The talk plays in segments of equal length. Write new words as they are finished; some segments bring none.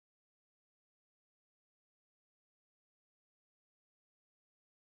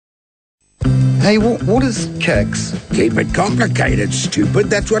Hey, what is Kicks? Keep it complicated,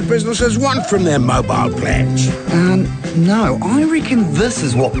 stupid. That's what businesses want from their mobile plans. No, I reckon this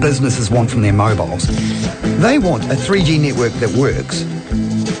is what businesses want from their mobiles. They want a 3G network that works,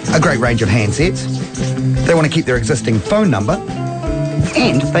 a great range of handsets, they want to keep their existing phone number,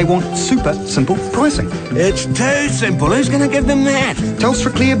 and they want super simple pricing. It's too simple. Who's going to give them that?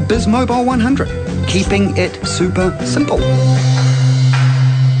 Telstra Clear Biz Mobile 100. Keeping it super simple.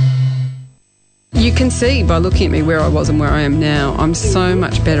 You can see by looking at me where I was and where I am now, I'm so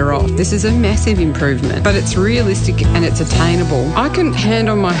much better off. This is a massive improvement, but it's realistic and it's attainable. I can, hand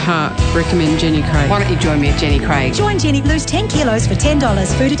on my heart, recommend Jenny Craig. Why don't you join me at Jenny Craig? Join Jenny, lose 10 kilos for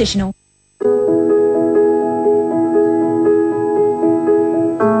 $10, food additional.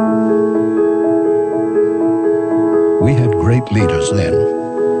 We had great leaders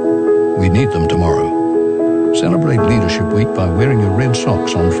then. We need them tomorrow. Celebrate Leadership Week by wearing your red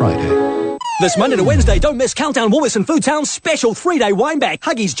socks on Friday. This Monday to Wednesday, don't miss Countdown Woolworths and Foodtown's special 3-day wine back.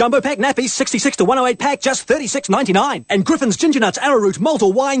 Huggies Jumbo Pack Nappies 66 to 108 pack, just $36.99. And Griffin's Ginger Nuts Arrowroot Malt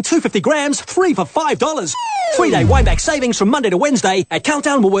or Wine 250 grams, 3 for $5. 3-day wine back savings from Monday to Wednesday at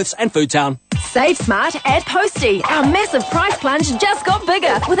Countdown Woolworths and Foodtown. Save smart at Postie. Our massive price plunge just got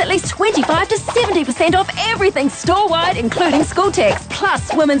bigger with at least 25 to 70% off everything store-wide, including school tax.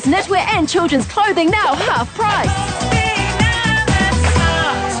 Plus, women's knitwear and children's clothing now half price.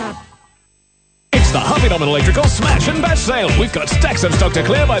 It's the Harvey Norman Electrical Smash and Bash Sale. We've got stacks of stock to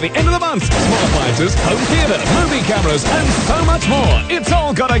clear by the end of the month. Small appliances, home theatre, movie cameras, and so much more. It's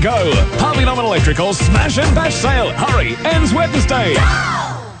all gotta go. Harvey Norman Electrical Smash and Bash Sale. Hurry, ends Wednesday.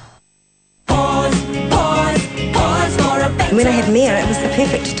 When I had Mia, it was the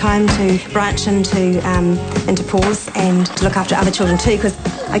perfect time to branch into Pause and to look after other children too, because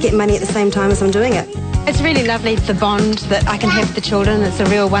I get money at the same time as I'm doing it. It's really lovely, the bond that I can have with the children. It's a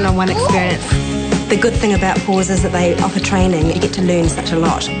real one-on-one experience. The good thing about Pause is that they offer training. You get to learn such a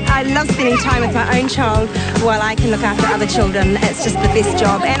lot. I love spending time with my own child while I can look after other children. It's just the best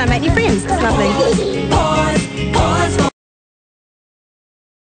job, and I make new friends. It's lovely. Pause.